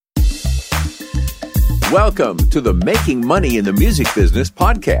Welcome to the Making Money in the Music Business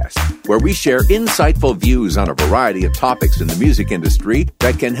podcast, where we share insightful views on a variety of topics in the music industry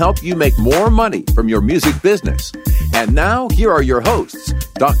that can help you make more money from your music business. And now, here are your hosts,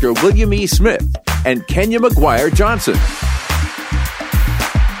 Dr. William E. Smith and Kenya McGuire Johnson.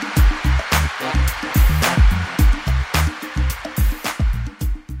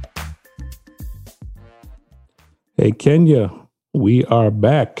 Hey, Kenya, we are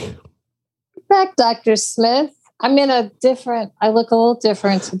back. Back, Dr. Smith. I look a little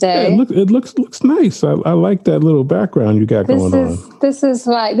different today. Yeah, it looks nice. I like that little background you got going on. This is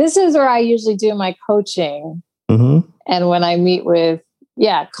where I usually do my coaching. Mm-hmm. And when I meet with,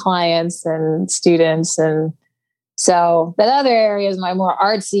 clients and students. And so that other area is my more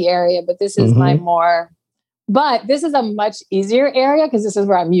artsy area, but this is this is a much easier area because this is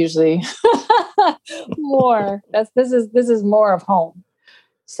where I'm usually more. This is more of home.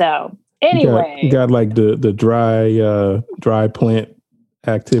 So anyway, you got like the dry plant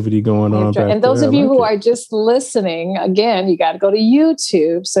activity going on. And those of you who are just listening, again, you got to go to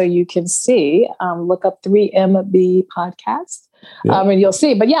YouTube so you can see. Look up 3MB podcast, and you'll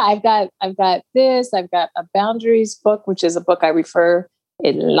see. But I've got this. I've got a Boundaries book, which is a book I refer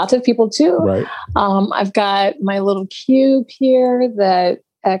a lot of people to. Right. I've got my little cube here that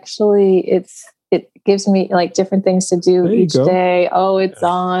actually it gives me like different things to do each day. Oh, it's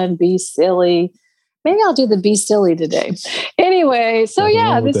on Be Silly. Maybe I'll do the Be Silly today. Anyway, so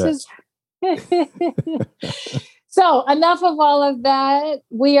this is so enough of all of that.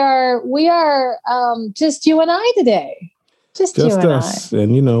 We are just you and I today. Just you and us.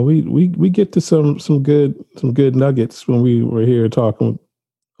 And we get to some good nuggets when we were here talking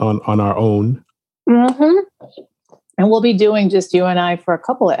on our own. Mm-hmm. And we'll be doing just you and I for a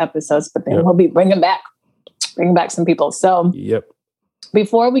couple of episodes, but then we'll be bringing back some people. So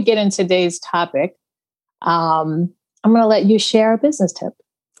before we get into today's topic, I'm going to let you share a business tip.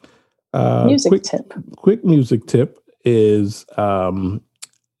 Quick music tip is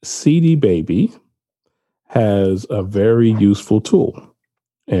CD Baby has a very useful tool,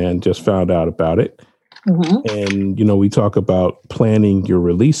 and just found out about it. Mm-hmm. And, we talk about planning your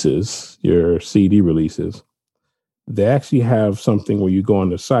releases, your CD releases. They actually have something where you go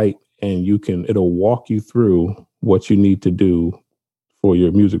on the site and it'll walk you through what you need to do for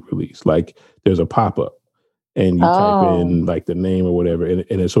your music release. Like there's a pop-up and you type in like the name or whatever, and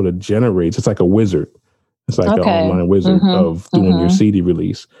it sort of generates, it's like a wizard. It's like an online wizard of doing your CD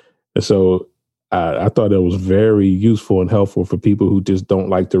release. And so I thought it was very useful and helpful for people who just don't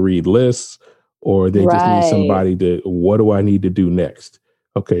like to read lists, or they just need somebody what do I need to do next?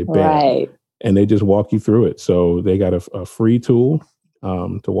 Okay, bam. Right. And they just walk you through it. So they got a free tool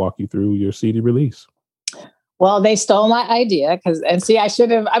to walk you through your CD release. Well, they stole my idea I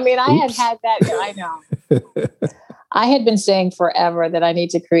should have. I mean, I had that. I know. I had been saying forever that I need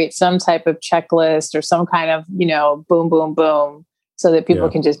to create some type of checklist or some kind of, boom, boom, boom, so that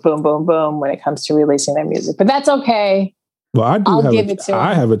people can just boom, boom, boom when it comes to releasing their music. But that's okay. Well, I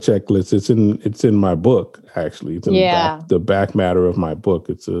have a checklist. It's in my book, actually. It's in the back matter of my book.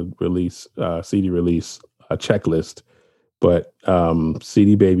 It's a release, CD release, a checklist. But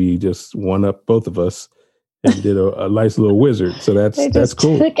CD Baby just won up both of us and did a nice little wizard. So that's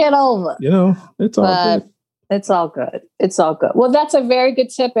cool. Took it over. It's all good. It's all good. It's all good. Well, that's a very good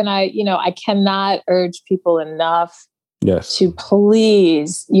tip. And I cannot urge people enough. Yes. To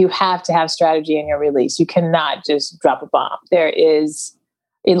please, you have to have strategy in your release. You cannot just drop a bomb.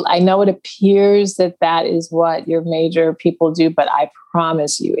 I know it appears that is what your major people do, but I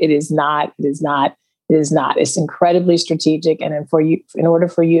promise you, it is not. It's incredibly strategic. And in order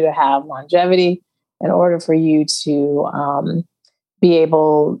for you to have longevity, in order for you to be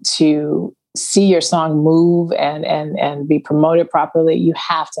able to see your song move and be promoted properly, you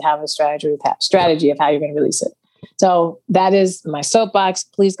have to have a strategy of how you're going to release it. So that is my soapbox.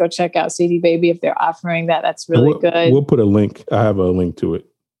 Please go check out CD Baby if they're offering that. That's really good. We'll put a link. I have a link to it.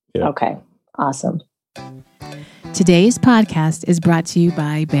 Yeah. Okay. Awesome. Today's podcast is brought to you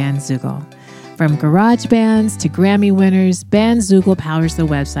by Bandzoogle. From garage bands to Grammy winners, Bandzoogle powers the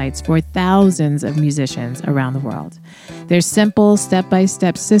websites for thousands of musicians around the world. Their simple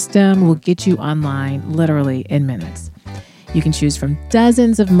step-by-step system will get you online literally in minutes. You can choose from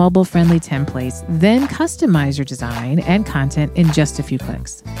dozens of mobile-friendly templates, then customize your design and content in just a few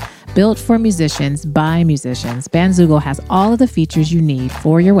clicks. Built for musicians by musicians, Bandzoogle has all of the features you need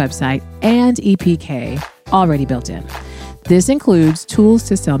for your website and EPK already built in. This includes tools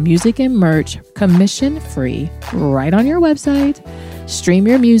to sell music and merch commission-free right on your website, stream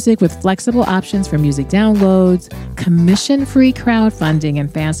your music with flexible options for music downloads, commission-free crowdfunding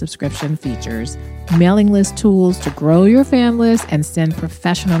and fan subscription features, mailing list tools to grow your fan list and send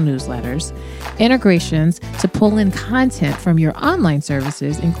professional newsletters, integrations to pull in content from your online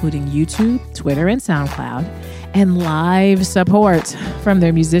services, including YouTube, Twitter, and SoundCloud, and live support from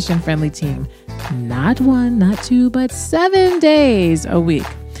their musician-friendly team. Not 1, not 2, but 7 days a week.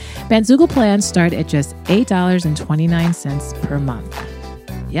 Bandzoogle plans start at just $8.29 per month.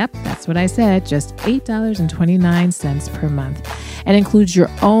 Yep, that's what I said, just $8.29 per month, and includes your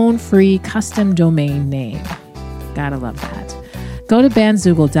own free custom domain name. Gotta love that. Go to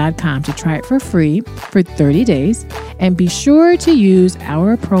bandzoogle.com to try it for free for 30 days, and be sure to use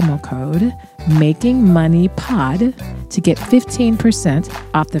our promo code MAKINGMONEYPOD to get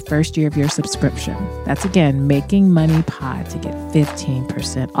 15% off the first year of your subscription. That's again, MAKINGMONEYPOD to get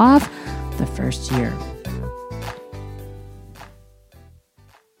 15% off the first year.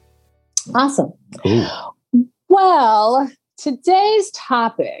 Awesome. Cool. Well, today's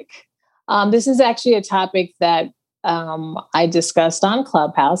topic, this is actually a topic that I discussed on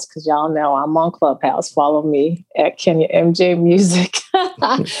Clubhouse, because y'all know I'm on Clubhouse. Follow me at Kenya MJ Music.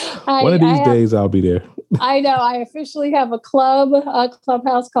 One of these days I'll be there. I know. I officially have a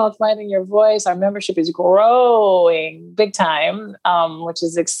Clubhouse called Finding Your Voice. Our membership is growing big time, which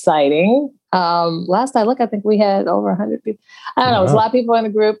is exciting. Last I looked, I think we had over 100 people. I don't know. There's a lot of people in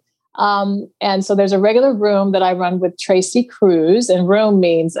the group. And so there's a regular room that I run with Tracy Cruz, and room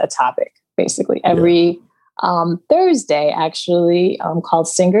means a topic, basically. Every Thursday, actually, called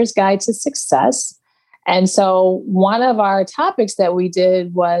Singer's Guide to Success. And so one of our topics that we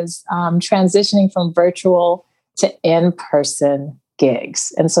did was transitioning from virtual to in-person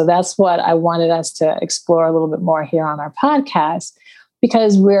gigs. And so that's what I wanted us to explore a little bit more here on our podcast,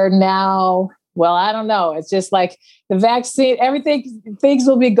 because we're now, well, I don't know. It's just like the vaccine, things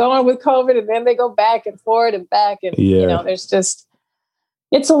will be going with COVID, and then they go back and forward and back. And, you know, there's just,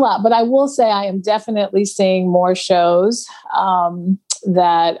 it's a lot. But I will say I am definitely seeing more shows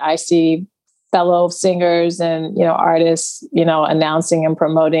that I see fellow singers and, you know, artists, you know, announcing and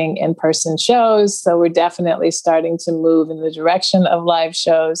promoting in-person shows. So we're definitely starting to move in the direction of live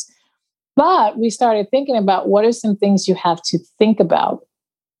shows. But we started thinking about what are some things you have to think about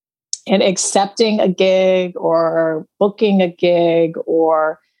in accepting a gig or booking a gig,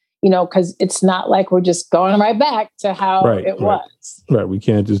 or, you know, because it's not like we're just going right back to how it was. Right. We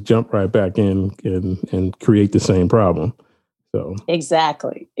can't just jump right back in and create the same problem. So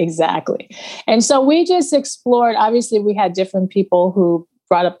Exactly. And so we just explored, obviously we had different people who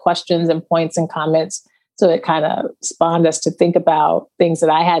brought up questions and points and comments. So it kind of spawned us to think about things that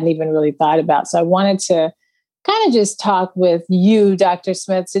I hadn't even really thought about. So I wanted to kind of just talk with you, Dr.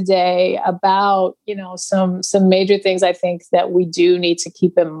 Smith, today about, you know, some major things I think that we do need to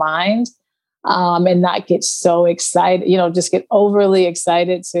keep in mind, and not get so excited, you know, just get overly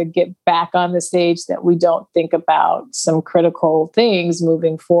excited to get back on the stage that we don't think about some critical things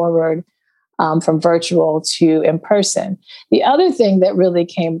moving forward from virtual to in person. The other thing that really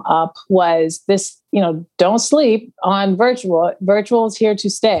came up was this, you know, don't sleep on virtual. Virtual is here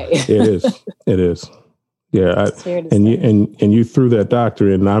to stay. It is. Yeah, and you threw that doctor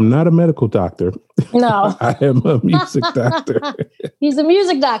in. I'm not a medical doctor. No, I am a music doctor. He's a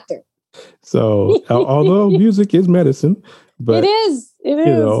music doctor. So, although music is medicine, but it is. You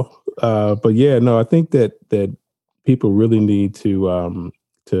know, but yeah, no, I think that people really need to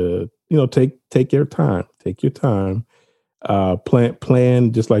you know, take your time,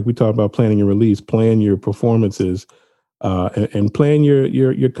 plan, just like we talked about planning your release, plan your performances, and plan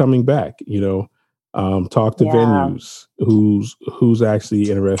your coming back. You know. Talk to venues who's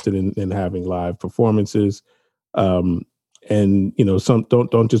actually interested in having live performances, and you know, some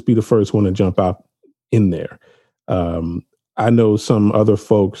don't just be the first one to jump out in there. I know some other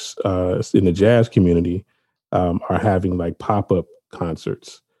folks in the jazz community are having like pop-up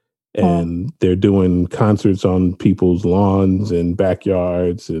concerts, and they're doing concerts on people's lawns and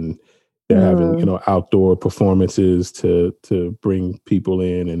backyards, and they're having, you know, outdoor performances to bring people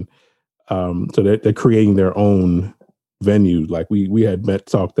in, and so they're creating their own venue. Like we had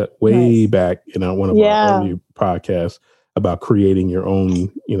talked that way back in one of our earlier podcasts about creating your own,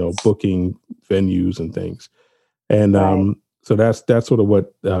 you know, booking venues and things. And so that's sort of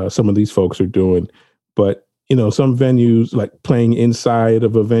what some of these folks are doing. But, you know, some venues like playing inside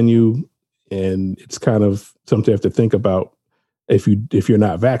of a venue, and it's kind of something you have to think about if you're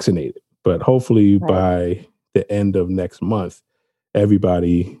not vaccinated. But hopefully by the end of next month,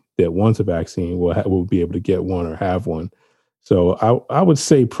 everybody that wants a vaccine will be able to get one or have one. So I would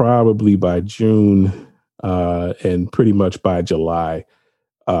say probably by June and pretty much by July,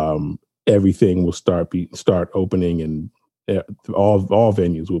 everything will start opening, and all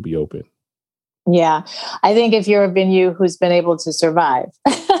venues will be open. Yeah. I think if you're a venue who's been able to survive,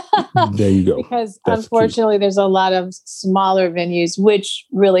 there you go. Because unfortunately, there's a lot of smaller venues, which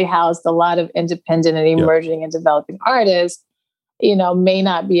really housed a lot of independent and emerging and developing artists, may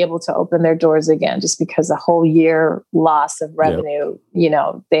not be able to open their doors again just because a whole year loss of revenue,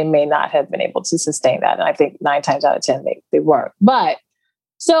 they may not have been able to sustain that. And I think 9 times out of 10, they weren't. But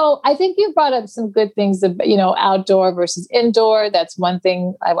so I think you brought up some good things, outdoor versus indoor. That's one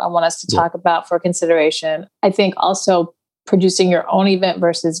thing I want us to talk about for consideration. I think also producing your own event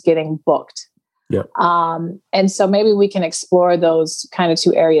versus getting booked. Yeah. And so maybe we can explore those kind of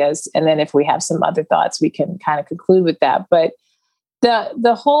 2 areas. And then if we have some other thoughts, we can kind of conclude with that. But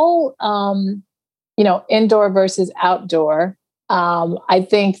the whole, indoor versus outdoor, I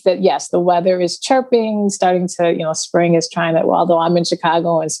think that, yes, the weather is chirping, starting to, spring is trying to, although I'm in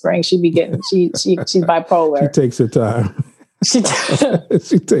Chicago and spring, she's bipolar. She takes her time. She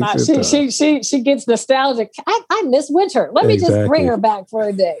gets nostalgic. I miss winter. Let me just bring her back for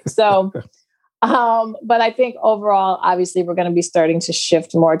a day. So, but I think overall, obviously, we're going to be starting to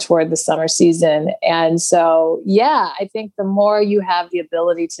shift more toward the summer season. And so, I think the more you have the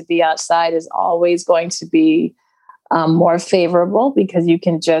ability to be outside is always going to be more favorable, because you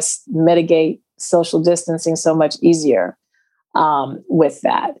can just mitigate social distancing so much easier with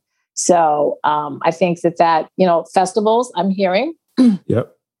that. So I think that, festivals, I'm hearing,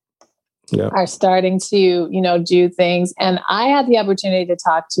 are starting to, do things. And I had the opportunity to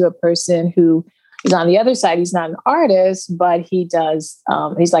talk to a person who is on the other side. He's not an artist, but he does,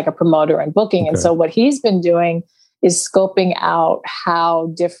 he's like a promoter and booking. Okay. And so what he's been doing is scoping out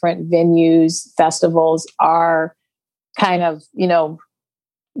how different venues, festivals are kind of,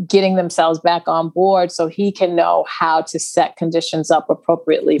 getting themselves back on board so he can know how to set conditions up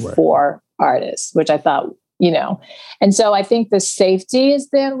appropriately for artists, which I thought, and so I think the safety is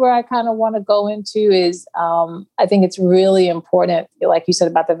then where I kind of want to go into is, I think it's really important, like you said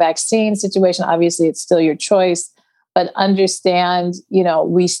about the vaccine situation, obviously it's still your choice, but understand,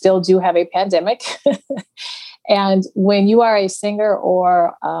 we still do have a pandemic. And when you are a singer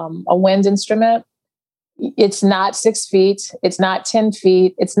or a wind instrument, it's not 6 feet, it's not 10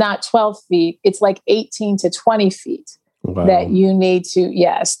 feet, it's not 12 feet, it's like 18 to 20 feet that you need to,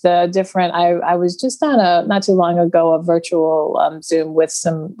 I was just on not too long ago, a virtual Zoom with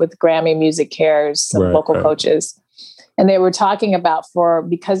Grammy Music Cares, some local coaches. And they were talking about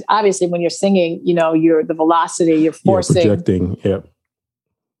because obviously when you're singing, you're the velocity, you're forcing. Projecting, yep.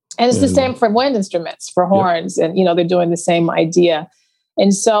 And it's the same for wind instruments, for horns, and, they're doing the same idea.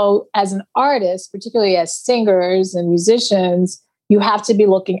 And so as an artist, particularly as singers and musicians, you have to be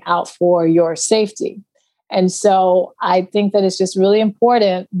looking out for your safety. And so I think that it's just really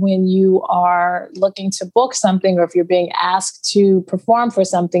important when you are looking to book something, or if you're being asked to perform for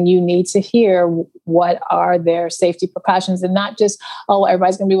something, you need to hear what are their safety precautions, and not just,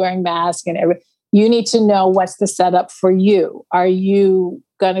 everybody's going to be wearing masks you need to know what's the setup for you. Are you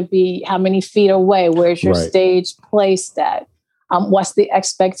going to be how many feet away? Where's your stage placed at? What's the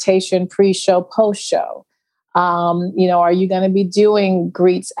expectation pre-show, post-show? Are you going to be doing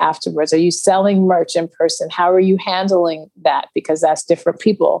greets afterwards? Are you selling merch in person? How are you handling that? Because that's different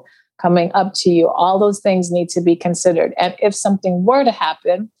people coming up to you. All those things need to be considered. And if something were to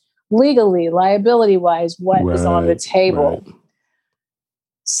happen, legally, liability-wise, what is on the table? Right.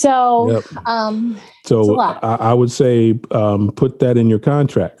 So, I would say put that in your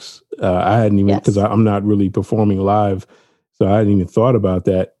contracts. I hadn't even, because I'm not really performing live, so I hadn't even thought about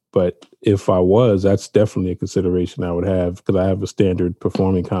that. But if I was, that's definitely a consideration I would have, because I have a standard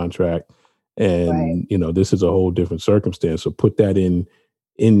performing contract, and this is a whole different circumstance. So put that in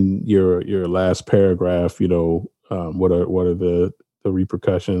your last paragraph. What are the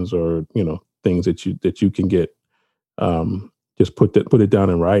repercussions, or things that you can get. Just put it down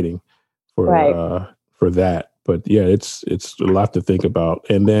in writing for that. But it's a lot to think about.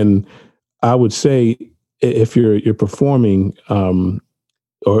 And then I would say, if you're performing,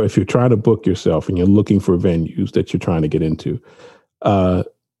 or if you're trying to book yourself and you're looking for venues that you're trying to get into,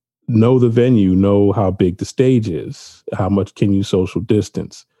 know the venue, know how big the stage is, how much can you social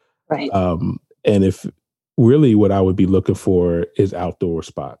distance. Right. And if really what I would be looking for is outdoor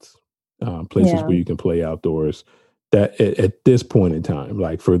spots, places where you can play outdoors. That at this point in time,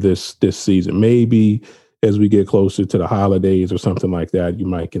 like for this season, maybe as we get closer to the holidays or something like that, you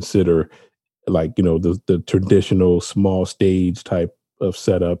might consider the traditional small stage type of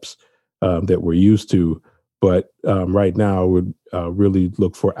setups that we're used to. But right now, I would really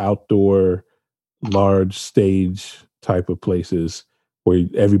look for outdoor, large stage type of places where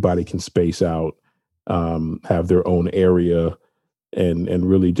everybody can space out, have their own area, and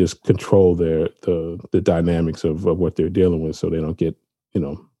really just control the dynamics of what they're dealing with, so they don't get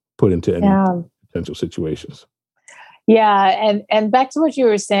put into any potential situations. Yeah. And back to what you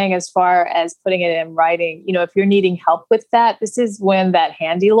were saying, as far as putting it in writing, if you're needing help with that, this is when that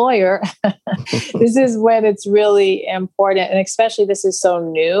handy lawyer, this is when it's really important. And especially this is so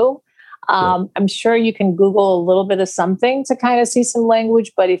new. I'm sure you can Google a little bit of something to kind of see some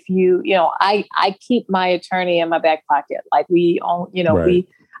language, but if I keep my attorney in my back pocket. Like he's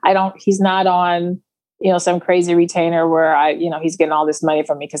not on, some crazy retainer where he's getting all this money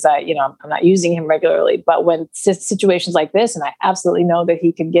from me because I'm not using him regularly. But when situations like this, and I absolutely know that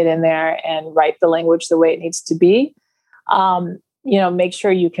he can get in there and write the language the way it needs to be, make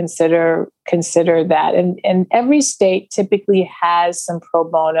sure you consider that. And every state typically has some pro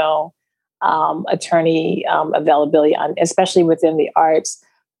bono attorney availability, especially within the arts.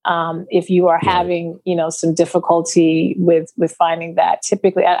 If you are having, some difficulty with finding that,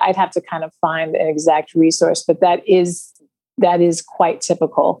 typically I'd have to kind of find an exact resource, but that is quite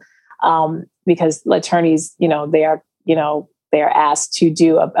typical, because attorneys, they are asked to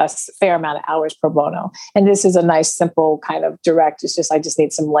do a fair amount of hours pro bono. And this is a nice, simple kind of direct. It's just, I just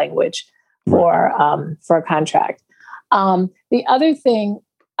need some language for a contract. The other thing,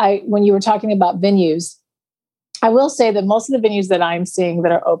 when you were talking about venues, I will say that most of the venues that I'm seeing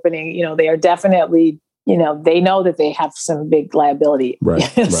that are opening, they are definitely, they know that they have some big liability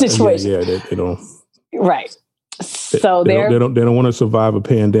situation. Yeah, they don't. Right. So they don't want to survive a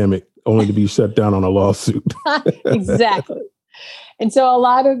pandemic only to be shut down on a lawsuit. Exactly. And so a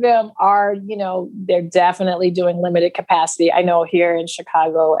lot of them are, they're definitely doing limited capacity. I know here in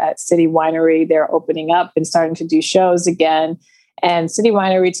Chicago at City Winery, they're opening up and starting to do shows again. And City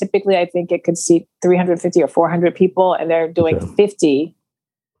Winery, typically, I think it could seat 350 or 400 people, and they're doing 50.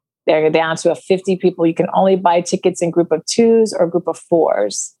 They're down to 50 people. You can only buy tickets in group of 2s or group of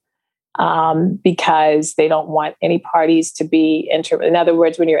 4s, because they don't want any parties to be entered. In other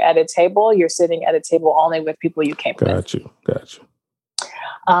words, when you're at a table, you're sitting at a table only with people you came with. Got you.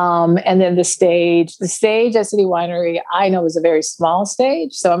 And then the stage at City Winery, I know, is a very small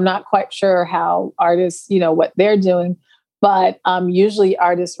stage. So I'm not quite sure how artists, what they're doing. But usually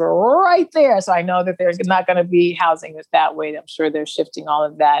artists were right there. So I know that there's not going to be housing that way. I'm sure they're shifting all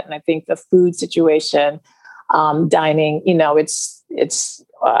of that. And I think the food situation, dining, it's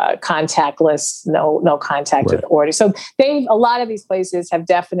contactless, no contact with order. So a lot of these places have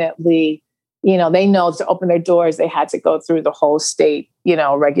definitely, they know to open their doors, they had to go through the whole state,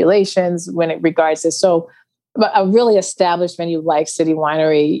 regulations when it regards this. So, but a really established venue like City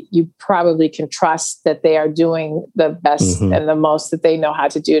Winery, you probably can trust that they are doing the best and the most that they know how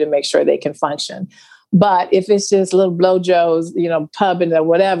to do to make sure they can function. But if it's just little Blow-Joe's, pub and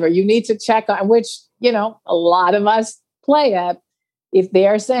whatever, you need to check on, which, a lot of us play at. If they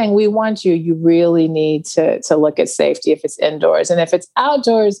are saying, we want you, you really need to look at safety if it's indoors. And if it's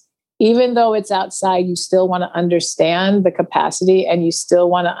outdoors, even though it's outside, you still want to understand the capacity, and you still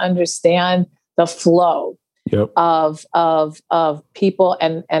want to understand the flow. Of people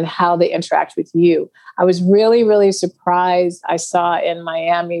and how they interact with you. I was really, really surprised. I saw in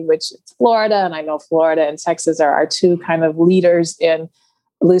Miami, which is Florida, and I know Florida and Texas are our two kind of leaders in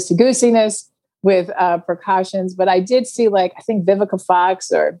loosey-goosiness with precautions. But I did see, I think Vivica Fox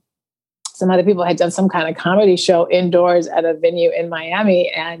or some other people had done some kind of comedy show indoors at a venue in Miami.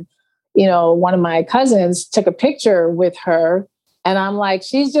 And, one of my cousins took a picture with her, and I'm like,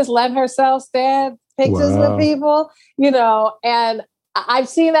 she's just letting herself stand pictures with people, and I've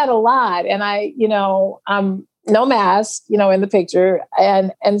seen that a lot. And I'm no mask, in the picture.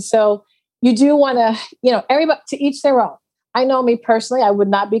 And so you do want to, everybody to each their own. I know me personally, I would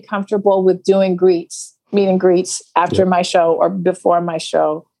not be comfortable with doing meet and greets after my show or before my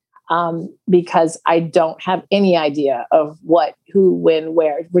show, because I don't have any idea of what, who, when,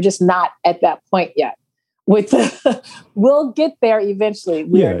 where. We're just not at that point yet. We'll get there eventually.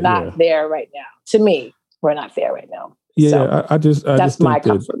 We are not there right now. To me, we're not there right now. Yeah, so I just that's think my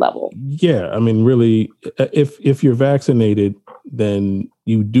comfort level. Yeah, I mean, really, if you're vaccinated, then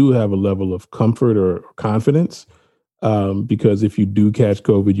you do have a level of comfort or confidence, because if you do catch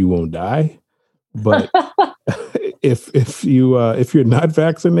COVID, you won't die. But if you're not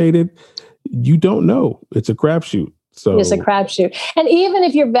vaccinated, you don't know. It's a crapshoot. So it's a crapshoot. And even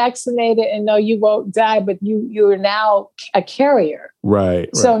if you're vaccinated and know you won't die, but you're now a carrier.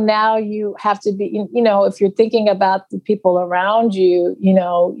 Right. So now you have to be, if you're thinking about the people around you,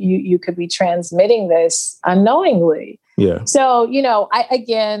 you could be transmitting this unknowingly. Yeah. So,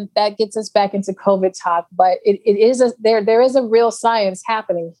 again, that gets us back into COVID talk, but it is there is a real science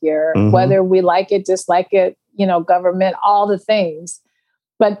happening here, whether we like it, dislike it, government, all the things.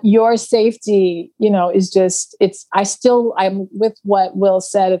 But your safety, is just, I'm with what Will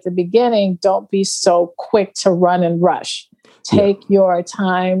said at the beginning. Don't be so quick to run and rush. Take your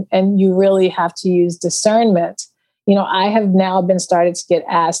time, and you really have to use discernment. I have now been started to get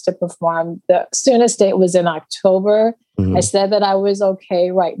asked to perform. The soonest date was in October. I said that I was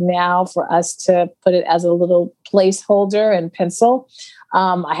okay right now for us to put it as a little placeholder and pencil.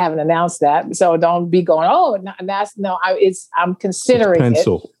 I haven't announced that, so don't be going, I'm considering it's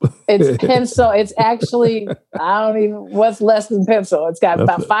pencil. It's pencil. It's actually, what's less than pencil. It's got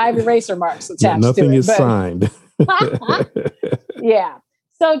about 5 eraser marks attached to it. Nothing is signed. Yeah.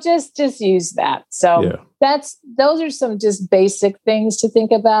 So just use that. So those are some just basic things to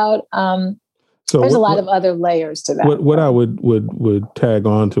think about. So there's a lot of other layers to that. What I would tag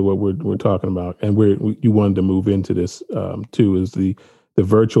on to what we're talking about, and you wanted to move into this too, is the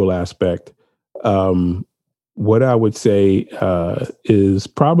virtual aspect. What I would say is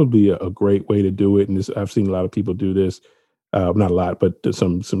probably a great way to do it, and I've seen a lot of people do this. Not a lot, but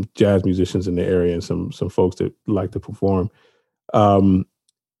some jazz musicians in the area and some folks that like to perform.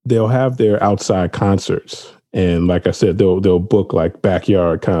 They'll have their outside concerts, and like I said, they'll book like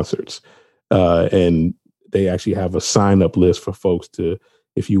backyard concerts, and they actually have a sign up list for folks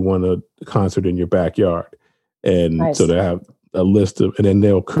if you want a concert in your backyard, and so they have a list of, and then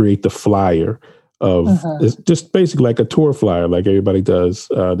they'll create the flyer of it's just basically like a tour flyer, like everybody does.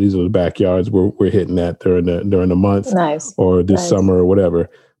 These are the backyards we're hitting at during the month, or this summer or whatever.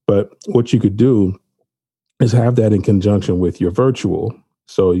 But what you could do is have that in conjunction with your virtual.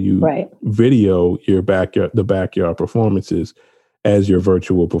 So you video your the backyard performances as your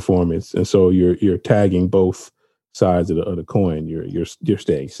virtual performance, and so you're tagging both sides of the coin. You're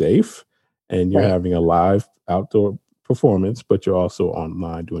staying safe, and you're having a live outdoor performance, but you're also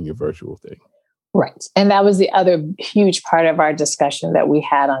online doing your virtual thing. Right. And that was the other huge part of our discussion that we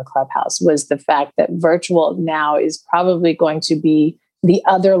had on Clubhouse, was the fact that virtual now is probably going to be the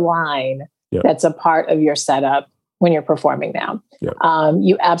other line that's a part of your setup when you're performing now.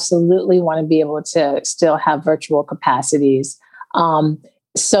 You absolutely want to be able to still have virtual capacities,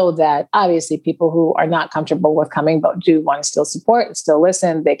 so that obviously people who are not comfortable with coming but do want to still support and still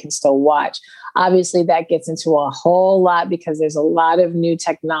listen, they can still watch. Obviously, that gets into a whole lot, because there's a lot of new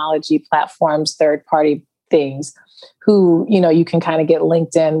technology platforms, third-party things, who, you can kind of get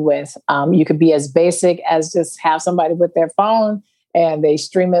linked in with. You could be as basic as just have somebody with their phone and they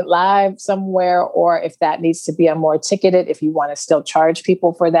stream it live somewhere, or if that needs to be a more ticketed, if you want to still charge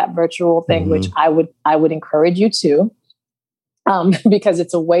people for that virtual thing, which I would encourage you to. Because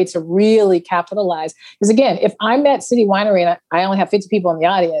it's a way to really capitalize. Because again, if I'm at City Winery and I only have 50 people in the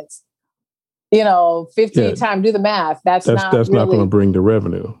audience, 50 times, do the math. That's not going to bring the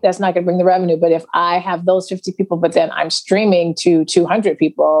revenue. That's not going to bring the revenue. But if I have those 50 people, but then I'm streaming to 200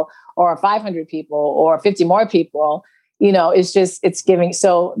 people or 500 people or 50 more people, it's giving.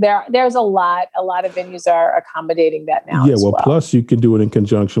 So there's a lot of venues are accommodating that now. Yeah. Well, plus you can do it in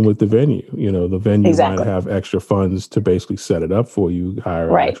conjunction with the venue. The venue might have extra funds to basically set it up for you,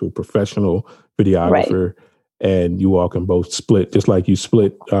 hire an actual professional videographer, and you all can both split, just like you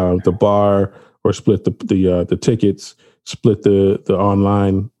split the bar or split the tickets, split the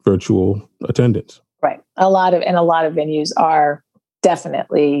online virtual attendance. Right. A lot of venues are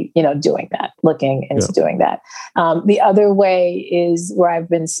definitely, doing that, looking into doing that. The other way is where I've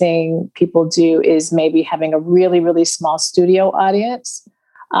been seeing people do is maybe having a really, really small studio audience.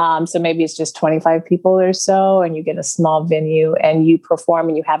 So maybe it's just 25 people or so, and you get a small venue and you perform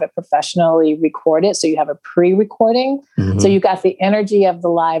and you have it professionally recorded. So you have a pre-recording. So you got the energy of the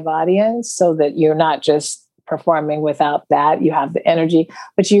live audience, so that you're not just performing without that. You have the energy,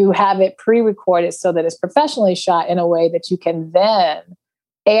 but you have it pre-recorded so that it's professionally shot in a way that you can then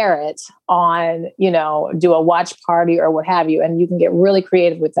air it on, do a watch party or what have you. And you can get really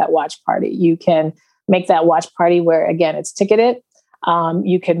creative with that watch party. You can make that watch party where, again, it's ticketed.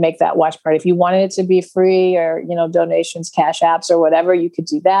 You could make that watch party. If you wanted it to be free or, donations, cash apps or whatever, you could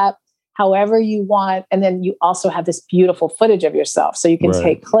do that however you want. And then you also have this beautiful footage of yourself. So you can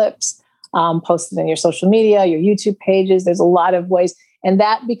take clips, post it in your social media, your YouTube pages. There's a lot of ways. And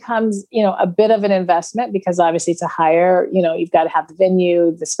that becomes, a bit of an investment because obviously to hire, you've got to have the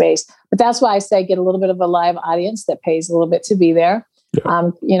venue, the space. But that's why I say get a little bit of a live audience that pays a little bit to be there.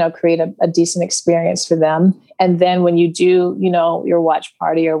 Yeah. Create a decent experience for them. And then when you do, your watch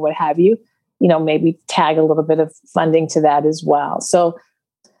party or what have you, maybe tag a little bit of funding to that as well. So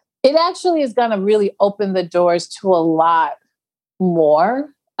it actually is going to really open the doors to a lot more.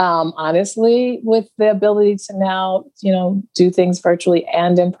 Honestly, with the ability to now, do things virtually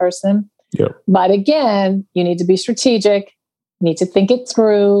and in person. Yep. But again, you need to be strategic. You need to think it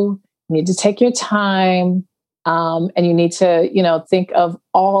through. You need to take your time. And you need to, think of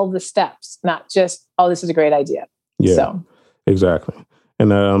all the steps, not just, oh, this is a great idea. Yeah, so. Exactly.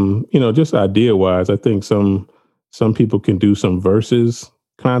 And, just idea wise, I think some people can do some versus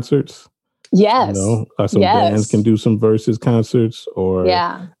concerts. Yes. Some bands can do some versus concerts or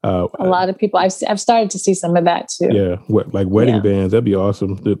a lot of people. I've started to see some of that too. Yeah. Like wedding bands. That'd be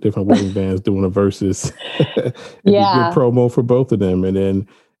awesome. The different wedding bands doing a versus. It'd be good promo for both of them. And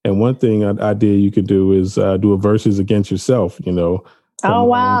one thing idea you could do is do a versus against yourself, Oh,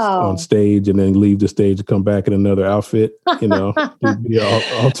 wow. On stage and then leave the stage to come back in another outfit, be an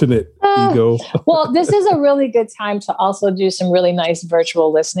alternate ego. Well, this is a really good time to also do some really nice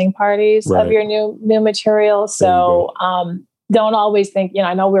virtual listening parties of your new material. So don't always think,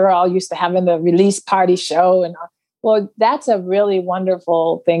 I know we're all used to having the release party show and well, that's a really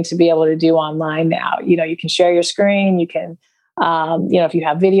wonderful thing to be able to do online now. You can share your screen, you can if you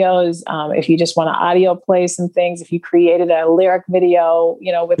have videos, if you just want to audio play some things, if you created a lyric video,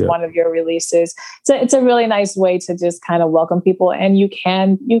 with one of your releases, so it's a really nice way to just kind of welcome people and you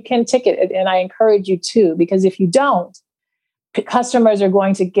can ticket it. And I encourage you to, because if you don't, customers are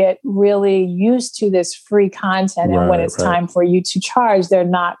going to get really used to this free content. And when it's time for you to charge, they're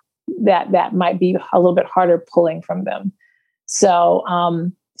not, that might be a little bit harder pulling from them. So,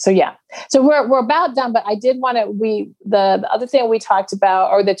 So we're about done, but I did want to, the other thing we talked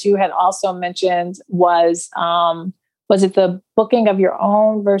about, or that you had also mentioned was it the booking of your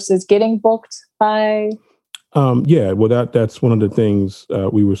own versus getting booked by? Well, that's one of the things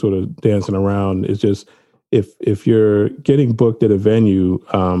we were sort of dancing around is just, if you're getting booked at a venue,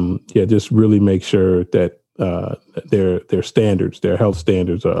 just really make sure that their standards, their health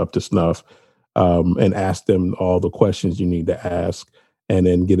standards are up to snuff, and ask them all the questions you need to ask. And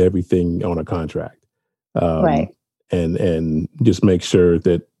then get everything on a contract, and just make sure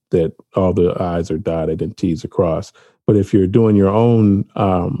that all the I's are dotted and T's are crossed. But if you're doing your own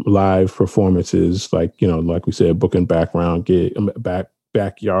live performances, like we said, booking backyard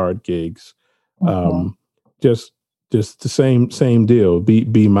gigs, just the same deal.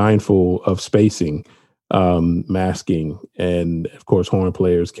 Be mindful of spacing, masking, and of course, horn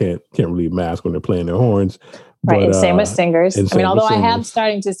players can't really mask when they're playing their horns. Right. And same with singers. Although I am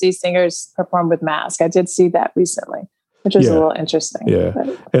starting to see singers perform with masks. I did see that recently, which was a little interesting. Yeah. But,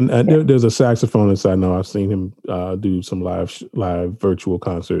 there's a saxophonist I know. I've seen him do some live virtual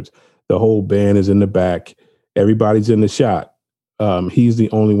concerts. The whole band is in the back. Everybody's in the shot. He's the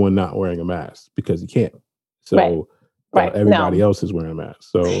only one not wearing a mask because he can't. So everybody else is wearing a mask.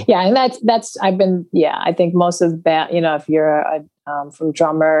 So and that's I think most of the band, if you're from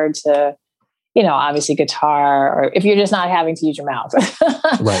drummer to obviously guitar, or if you're just not having to use your mouth,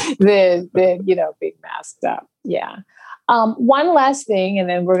 then being masked up. Yeah. One last thing, and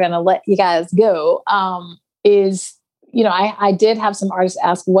then we're going to let you guys go, is, I did have some artists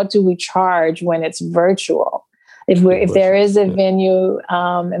ask, what do we charge when it's virtual? If there is a venue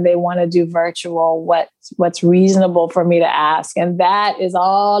and they want to do virtual, what's reasonable for me to ask? And that is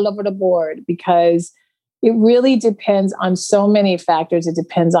all over the board because it really depends on so many factors. It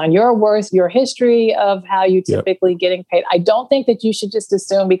depends on your worth, your history of how you typically getting paid. I don't think that you should just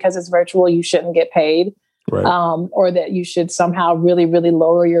assume because it's virtual, you shouldn't get paid, or that you should somehow really, really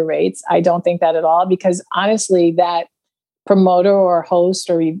lower your rates. I don't think that at all, because honestly, that promoter or host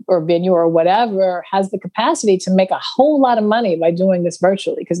or venue or whatever has the capacity to make a whole lot of money by doing this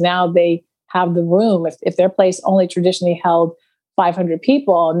virtually, because now they have the room. If their place only traditionally held 500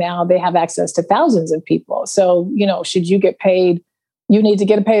 people, now they have access to thousands of people. So, should you get paid, you need to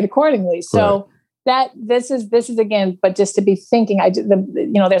get paid accordingly. So this is again, but just to be thinking,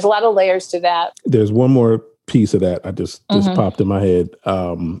 there's a lot of layers to that. There's one more piece of that. I just popped in my head.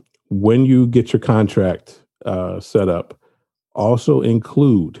 When you get your contract set up, also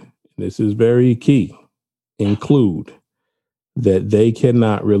include, this is very key, include that they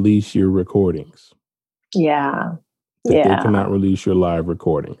cannot release your recordings. Yeah. They cannot release your live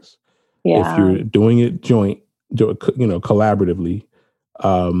recordings. Yeah. If you're doing it collaboratively,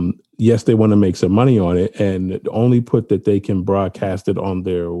 yes, they want to make some money on it, and only put that they can broadcast it on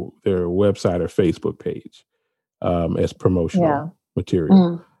their website or Facebook page as promotional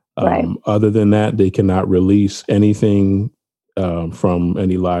material. Right. Other than that, they cannot release anything from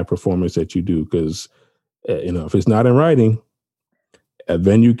any live performance that you do, because if it's not in writing,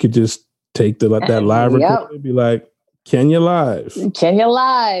 then you could just take that live recording and be like, Kenya Live.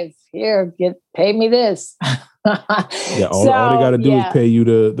 Here, pay me this. All they got to do is pay you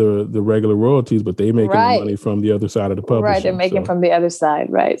the regular royalties, but they making money from the other side of the publishing. Right, they're making from the other side,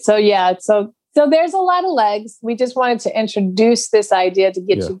 right? So so there's a lot of legs. We just wanted to introduce this idea to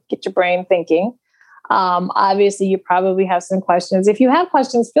get your brain thinking. Obviously, you probably have some questions. If you have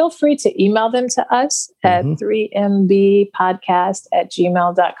questions, feel free to email them to us at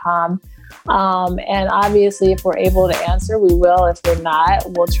 3mbpodcast@gmail.com. And obviously, if we're able to answer, we will. If we're not,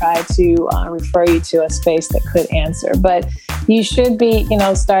 we'll try to refer you to a space that could answer. But you should be,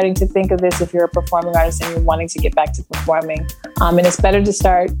 starting to think of this if you're a performing artist and you're wanting to get back to performing. And it's better to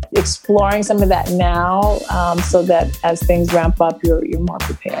start exploring some of that now, so that as things ramp up, you're more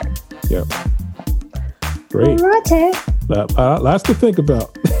prepared. Yeah. Great. Lots to think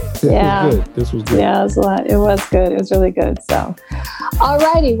about. This was good. Yeah, it was a lot. It was good. It was really good. So, all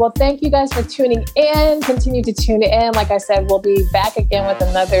righty. Well, thank you guys for tuning in. Continue to tune in. Like I said, we'll be back again with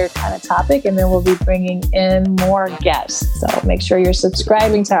another kind of topic, and then we'll be bringing in more guests. So make sure you're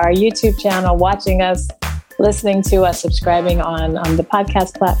subscribing to our YouTube channel, watching us, listening to us, subscribing on the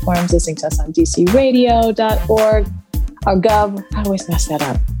podcast platforms, listening to us on dcradio.org. Or Gov, I always mess that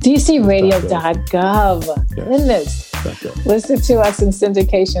up. dcradio.gov. Goodness. Listen to us in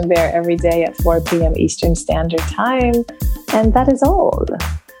syndication there every day at 4 p.m. Eastern Standard Time. And that is all.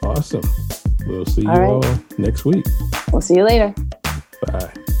 Awesome. We'll see you all next week. We'll see you later.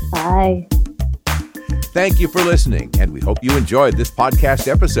 Bye. Bye. Thank you for listening, and we hope you enjoyed this podcast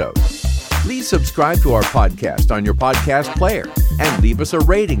episode. Please subscribe to our podcast on your podcast player and leave us a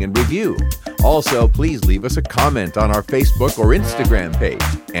rating and review. Also, please leave us a comment on our Facebook or Instagram page.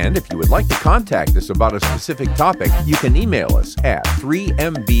 And if you would like to contact us about a specific topic, you can email us at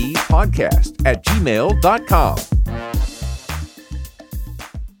 3mbpodcast@gmail.com.